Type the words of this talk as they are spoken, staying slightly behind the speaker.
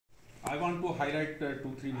I want to highlight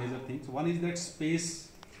two, three major things. One is that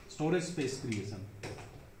storage space creation.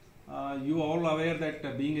 You all aware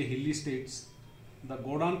that being a hilly states, the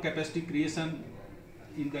godown capacity creation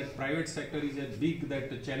in that private sector is a big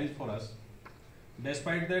challenge for us.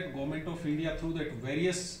 Despite that, Government of India through that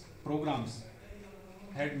various programs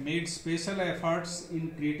had made special efforts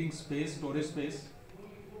in creating storage space,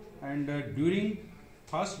 and during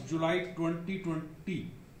 1st July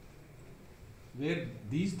 2020, where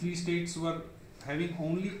these three states were having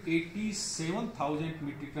only 87,000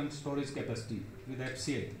 metric ton storage capacity with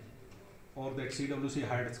FCI or that CWC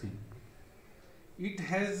hired scheme, it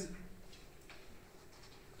has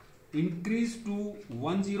increased to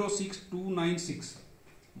 106,296,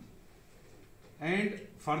 and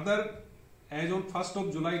further as on 1st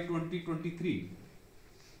of July 2023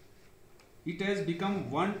 it has become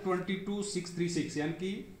 122,636,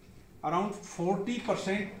 yani around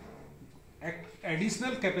 40%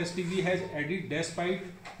 additional capacity we has added despite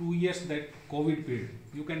 2 years that COVID period.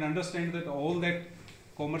 You can understand that all that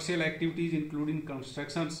commercial activities including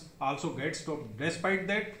constructions also get stopped. Despite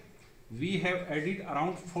that, we have added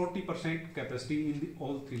around 40% capacity in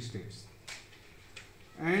all three states.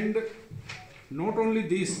 And not only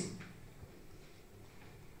this,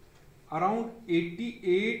 around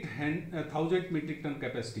 88,000 metric ton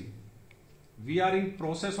capacity we are in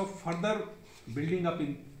process of further building up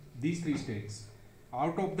in these three states.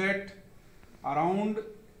 Out of that, around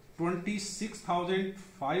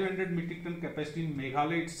 26,500 metric ton capacity in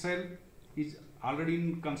Meghalaya itself is already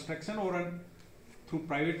in construction, or through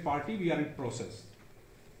private party we are in process.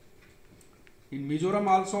 In Mizoram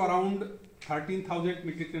also around 13,000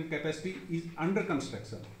 metric ton capacity is under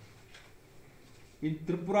construction. In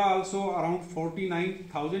Tripura also around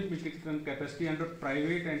 49,000 metric ton capacity under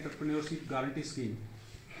private entrepreneurship guarantee scheme.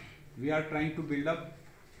 We are trying to build up.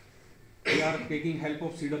 We are taking help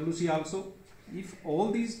of CWC also. If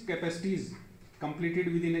all these capacities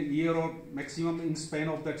completed within a year or maximum in span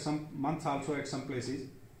of that some months also at some places,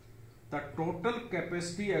 the total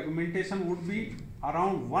capacity augmentation would be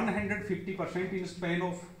around 150% in span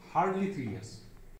of hardly 3 years.